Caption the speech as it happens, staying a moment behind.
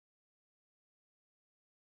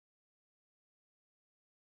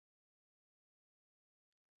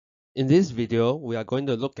In this video, we are going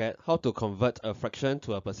to look at how to convert a fraction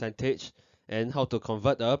to a percentage and how to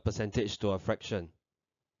convert a percentage to a fraction.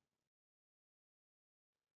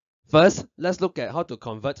 First, let's look at how to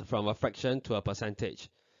convert from a fraction to a percentage.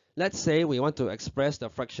 Let's say we want to express the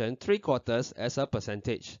fraction 3/4 as a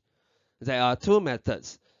percentage. There are two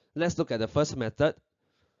methods. Let's look at the first method.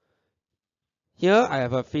 Here I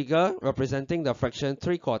have a figure representing the fraction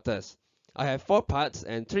 3/4. I have 4 parts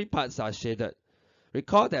and 3 parts are shaded.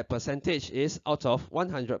 Recall that percentage is out of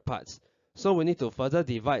 100 parts, so we need to further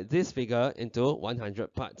divide this figure into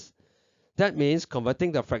 100 parts. That means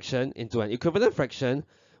converting the fraction into an equivalent fraction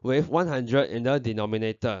with 100 in the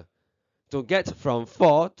denominator. To get from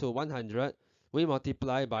 4 to 100, we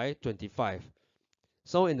multiply by 25.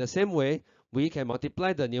 So in the same way, we can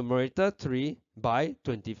multiply the numerator 3 by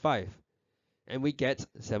 25, and we get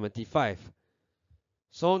 75.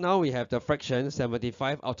 So now we have the fraction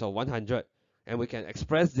 75 out of 100. And we can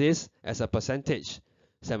express this as a percentage,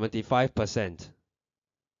 75%.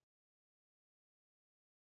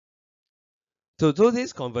 To do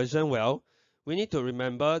this conversion well, we need to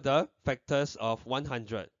remember the factors of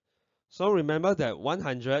 100. So remember that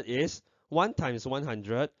 100 is 1 times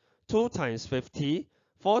 100, 2 times 50,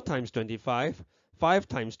 4 times 25, 5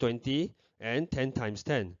 times 20, and 10 times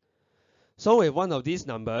 10. So with one of these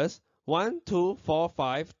numbers, 1, 2, 4,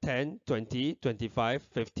 5, 10, 20, 25,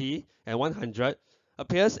 50, and 100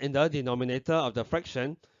 appears in the denominator of the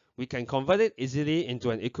fraction, we can convert it easily into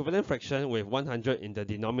an equivalent fraction with 100 in the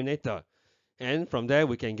denominator. And from there,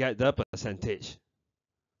 we can get the percentage.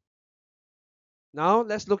 Now,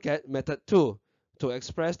 let's look at method 2 to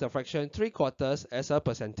express the fraction 3/4 as a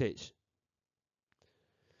percentage.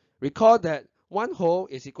 Recall that 1 whole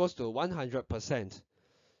is equals to 100%.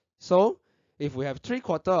 So, if we have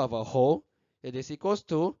 3/4 of a whole, it is equals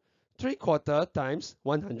to 3/4 times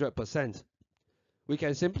 100%. We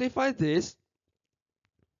can simplify this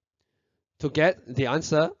to get the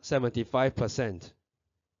answer 75%.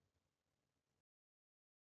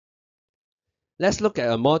 Let's look at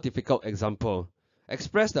a more difficult example.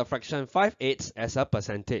 Express the fraction 5/8 as a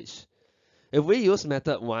percentage. If we use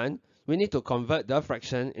method 1, we need to convert the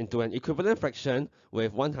fraction into an equivalent fraction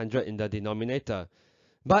with 100 in the denominator.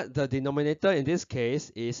 But the denominator in this case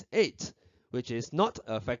is 8, which is not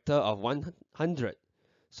a factor of 100.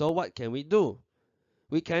 So what can we do?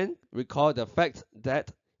 We can recall the fact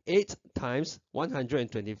that 8 times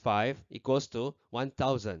 125 equals to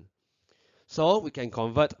 1000. So we can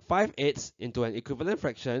convert 5/8 into an equivalent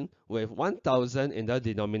fraction with 1000 in the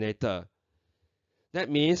denominator. That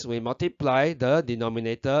means we multiply the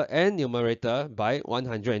denominator and numerator by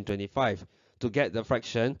 125 to get the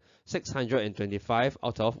fraction 625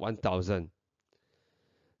 out of 1000.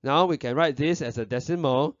 Now we can write this as a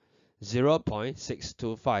decimal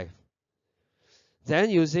 0.625. Then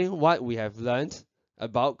using what we have learned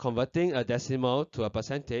about converting a decimal to a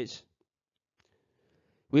percentage,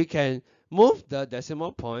 we can move the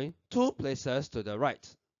decimal point 2 places to the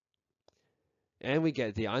right. And we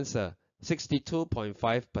get the answer,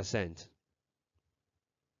 62.5%.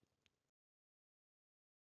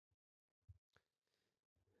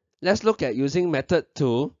 Let's look at using method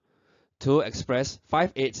 2 to express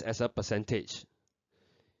 5/8 as a percentage.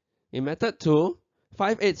 In method 2,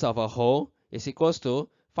 5/8 of a whole is equals to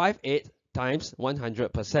 5/8 times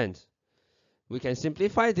 100%. We can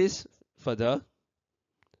simplify this further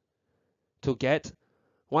to get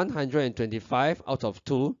 125 out of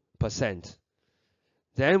 2%.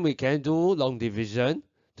 Then we can do long division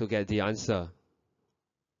to get the answer.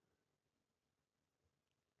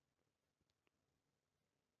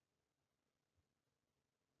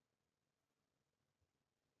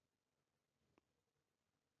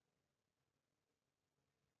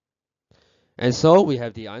 And so we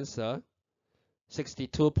have the answer,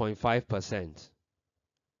 62.5%.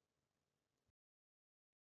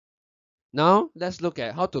 Now let's look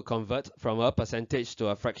at how to convert from a percentage to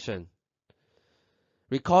a fraction.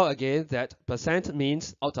 Recall again that percent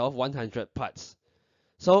means out of 100 parts.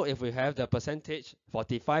 So if we have the percentage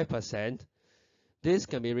 45%, this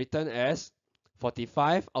can be written as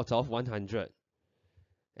 45 out of 100.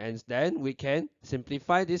 And then we can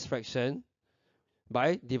simplify this fraction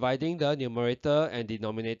by dividing the numerator and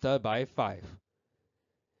denominator by 5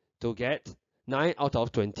 to get 9 out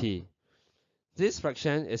of 20. This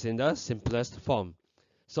fraction is in the simplest form,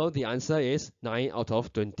 so the answer is 9 out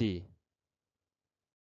of 20.